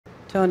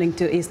Turning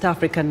to East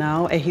Africa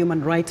now, a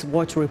Human Rights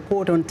Watch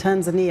report on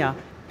Tanzania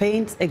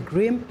paints a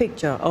grim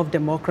picture of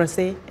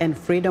democracy and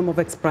freedom of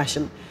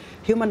expression.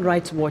 Human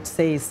Rights Watch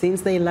says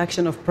since the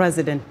election of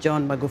President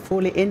John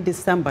Magufuli in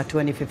December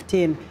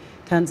 2015,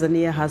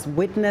 Tanzania has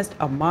witnessed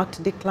a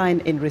marked decline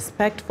in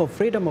respect for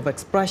freedom of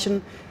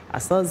expression,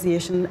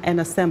 association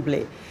and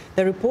assembly.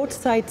 The report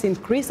cites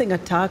increasing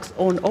attacks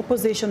on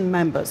opposition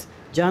members,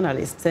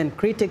 journalists and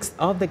critics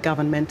of the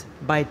government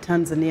by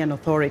Tanzanian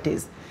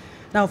authorities.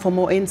 Now, for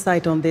more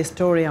insight on this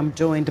story, I'm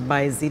joined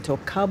by Zitto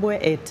Kabwe,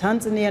 a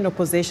Tanzanian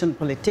opposition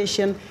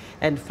politician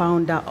and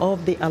founder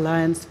of the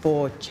Alliance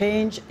for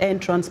Change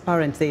and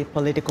Transparency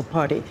political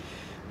party.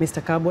 Mr.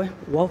 Kabwe,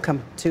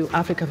 welcome to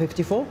Africa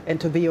 54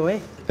 and to VOA.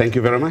 Thank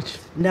you very much.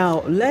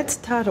 Now, let's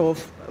start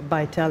off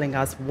by telling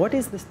us what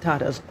is the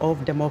status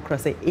of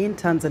democracy in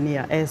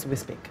Tanzania as we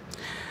speak?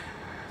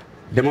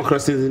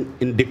 Democracy is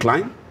in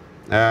decline.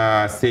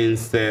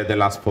 Since the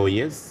last 4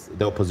 years,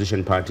 the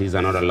opposition parties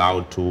are not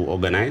allowed to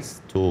organize,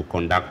 to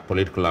conduct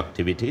political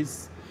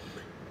activities.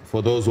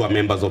 For those who are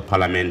members of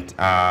parliament,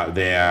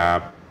 they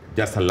are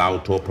just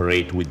allowed to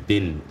operate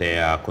within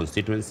their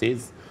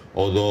constituencies,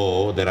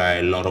 although there are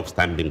a lot of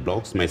stumbling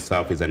blocks.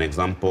 Myself is an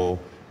example.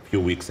 A few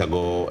weeks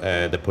ago,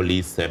 the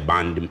police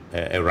banned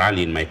a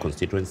rally in my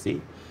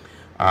constituency.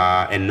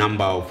 A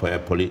number of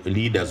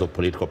leaders of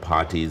political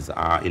parties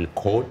are in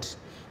court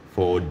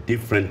for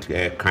different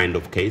kind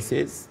of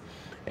cases.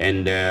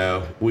 And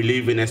we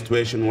live in a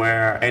situation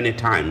where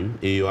anytime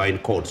you are in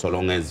court, so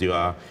long as you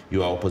are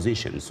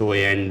opposition. So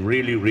we are in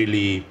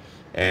really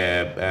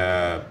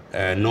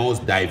nose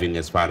diving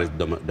as far as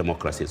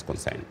democracy is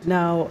concerned.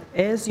 Now,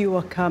 as you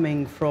are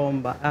coming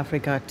from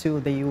Africa to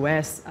the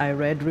US, I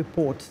read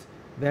reports,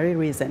 very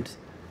recent,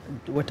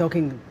 we're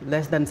talking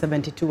less than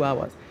 72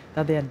 hours,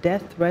 that there are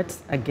death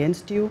threats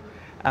against you.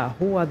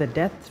 Who are the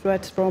death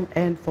threats from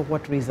and for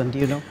what reason, do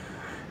you know?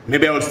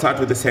 Maybe I will start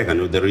with the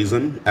second, with the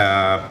reason.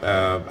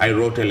 I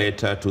wrote a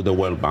letter to the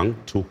World Bank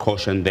to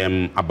caution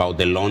them about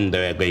the loan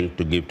they are going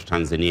to give to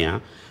Tanzania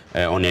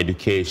on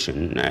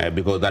education,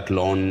 because that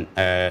loan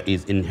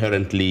is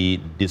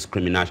inherently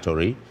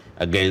discriminatory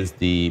against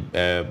the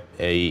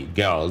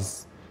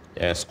girls,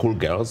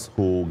 schoolgirls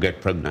who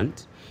get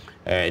pregnant.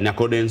 In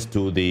accordance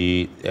to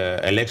the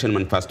election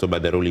manifesto by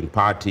the ruling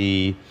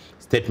party,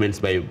 statements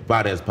by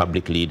various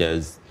public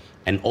leaders,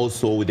 and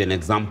also with an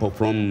example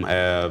from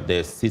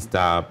the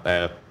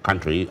sister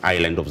country,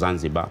 island of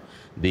Zanzibar,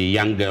 the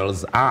young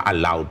girls are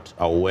allowed,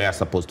 or were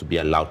supposed to be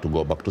allowed, to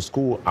go back to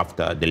school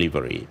after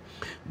delivery.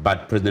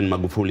 But President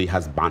Magufuli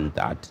has banned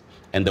that,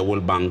 and the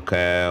World Bank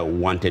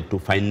wanted to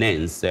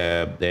finance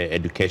the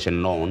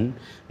education loan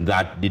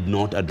that did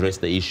not address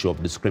the issue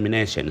of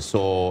discrimination.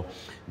 So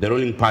the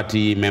ruling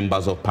party,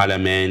 members of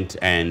parliament,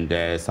 and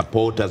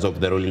supporters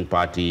of the ruling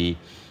party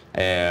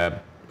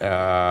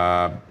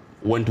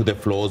went to the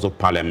floors of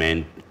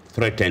parliament,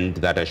 threatened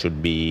that I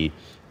should be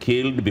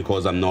killed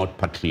because I'm not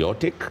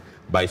patriotic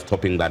by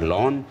stopping that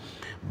loan.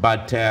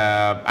 But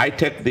I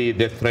take the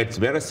threats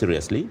very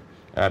seriously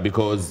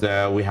because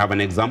we have an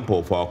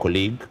example for our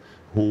colleague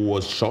who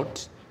was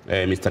shot,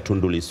 Mr.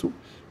 Tundulisu,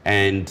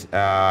 and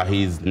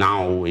he's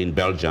now in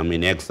Belgium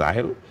in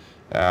exile.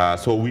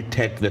 So we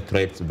take the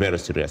threats very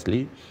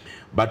seriously.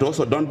 But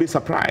also don't be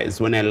surprised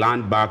when I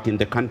land back in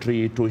the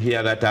country to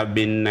hear that I've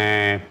been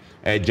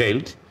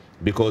jailed,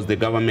 because the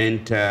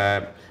government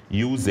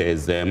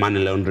uses money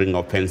laundering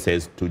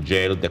offenses to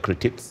jail the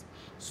critics.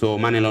 So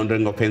money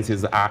laundering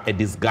offenses are a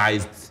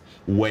disguised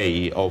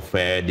way of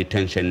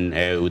detention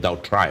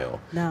without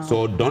trial. No.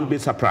 So don't be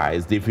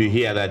surprised if you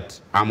hear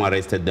that I'm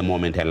arrested the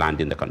moment I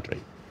land in the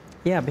country.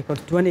 Yeah, because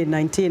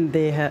 2019,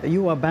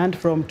 you were banned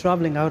from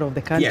traveling out of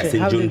the country. Yes,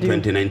 in June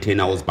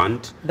 2019, I was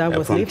banned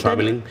from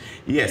traveling.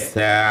 Yes,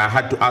 I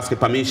had to ask a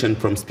permission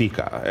from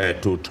Speaker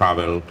to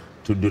travel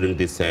during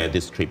this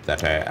trip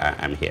that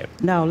I'm here.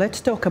 Now, let's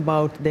talk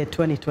about the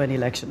 2020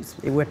 elections.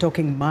 We're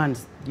talking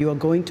months. You are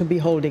going to be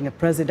holding a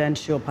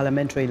presidential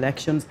parliamentary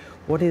elections.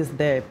 What is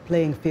the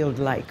playing field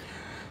like?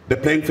 The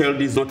playing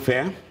field is not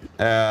fair.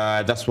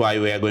 That's why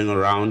we are going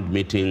around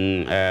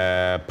meeting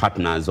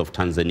partners of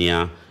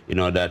Tanzania in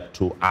order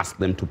to ask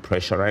them to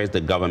pressurize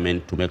the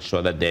government to make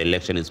sure that the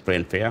election is free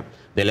and fair.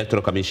 The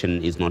Electoral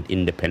Commission is not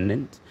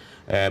independent,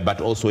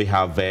 but also we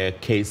have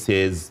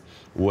cases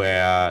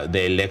where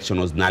the election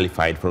was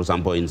nullified. For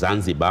example, in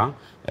Zanzibar,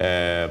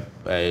 the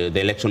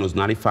election was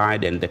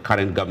nullified, and the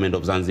current government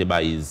of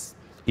Zanzibar is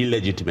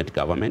illegitimate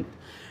government.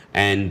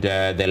 And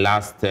the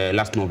last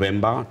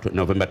November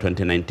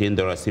 2019,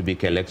 there were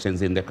civic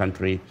elections in the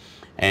country,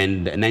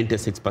 and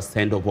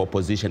 96% of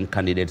opposition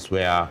candidates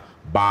were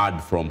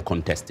barred from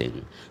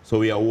contesting. So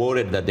we are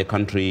worried that the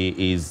country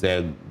is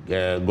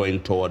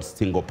going towards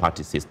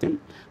single-party system.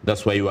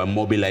 That's why you are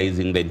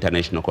mobilizing the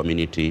international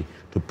community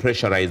to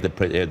pressurize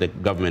the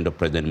government of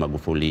President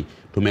Magufuli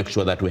to make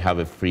sure that we have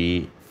a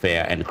free,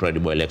 fair, and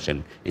credible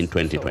election in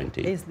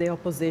 2020. So is the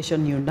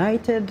opposition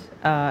united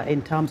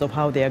in terms of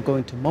how they are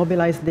going to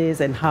mobilize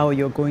this and how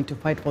you're going to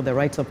fight for the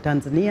rights of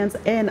Tanzanians?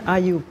 And are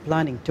you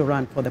planning to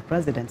run for the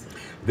presidency?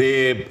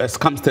 The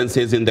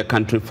circumstances in the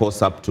country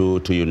force us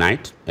to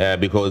unite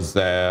because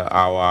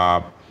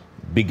our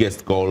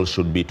biggest goal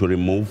should be to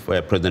remove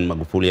President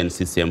Magufuli and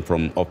CCM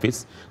from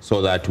office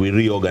so that we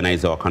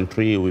reorganize our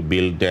country, we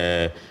build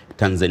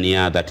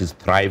Tanzania that is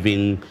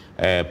thriving,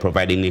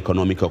 providing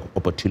economic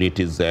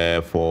opportunities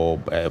for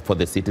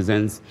the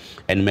citizens,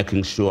 and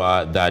making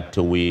sure that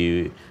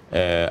we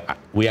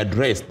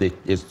address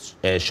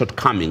the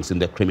shortcomings in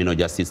the criminal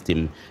justice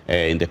system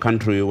in the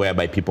country,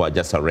 whereby people are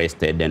just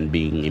arrested and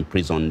being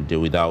imprisoned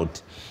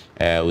without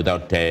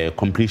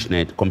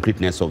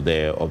completeness of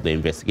the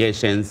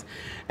investigations.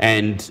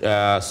 And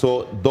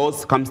so those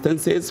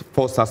circumstances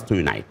force us to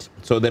unite.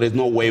 So there is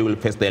no way we'll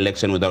face the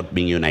election without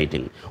being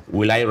uniting.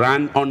 Will I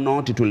run or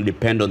not? It will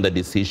depend on the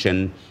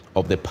decision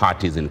of the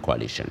parties in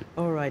coalition.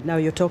 All right. Now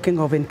you're talking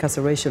of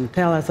incarceration.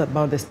 Tell us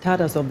about the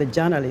status of the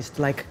journalists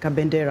like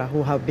Kabendera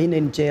who have been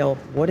in jail.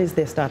 What is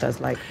their status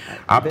like?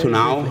 Up to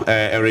now,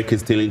 Eric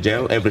is still in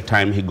jail. Every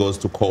time he goes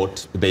to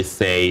court, they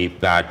say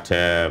that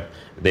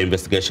the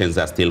investigations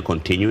are still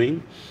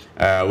continuing.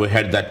 We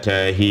heard that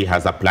he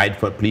has applied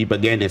for a plea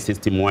again, a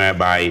system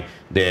whereby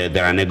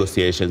there are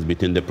negotiations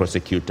between the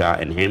prosecutor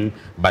and him,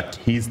 but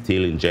he's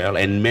still in jail,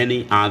 and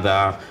many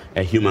other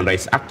human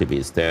rights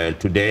activists.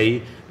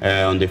 Today,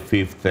 on the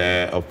 5th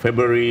of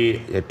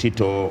February,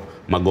 Zitto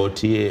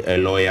Kabwe, a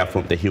lawyer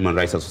from the Human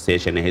Rights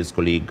Association, and his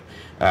colleague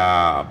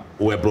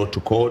were brought to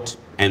court,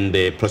 and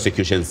the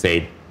prosecution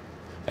said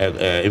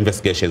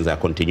investigations are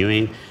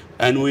continuing.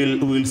 And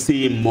we'll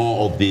see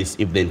more of this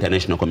if the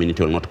international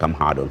community will not come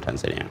hard on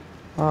Tanzania.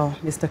 Wow,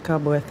 Mr.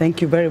 Kabwe,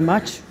 thank you very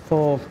much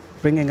for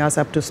bringing us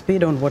up to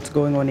speed on what's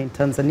going on in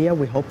Tanzania.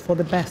 We hope for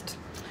the best.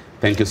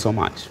 Thank you so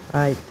much.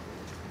 Right.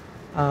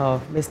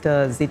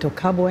 Mr. Zitto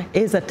Kabwe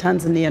is a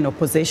Tanzanian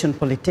opposition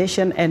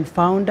politician and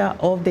founder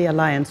of the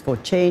Alliance for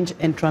Change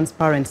and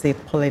Transparency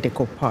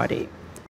political party.